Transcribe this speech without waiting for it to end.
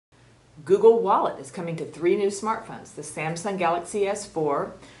Google Wallet is coming to 3 new smartphones: the Samsung Galaxy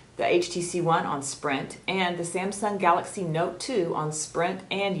S4, the HTC One on Sprint, and the Samsung Galaxy Note 2 on Sprint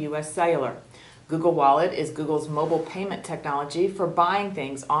and US Cellular. Google Wallet is Google's mobile payment technology for buying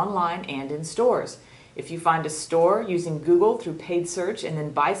things online and in stores. If you find a store using Google through paid search and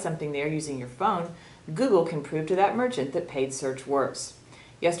then buy something there using your phone, Google can prove to that merchant that paid search works.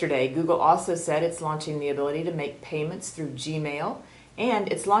 Yesterday, Google also said it's launching the ability to make payments through Gmail,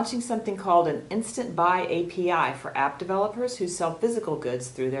 and it's launching something called an Instant Buy API for app developers who sell physical goods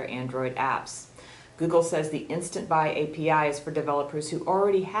through their Android apps. Google says the Instant Buy API is for developers who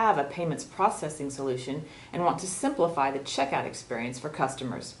already have a payments processing solution and want to simplify the checkout experience for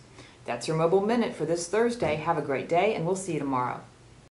customers. That's your Mobile Minute for this Thursday. Have a great day, and we'll see you tomorrow.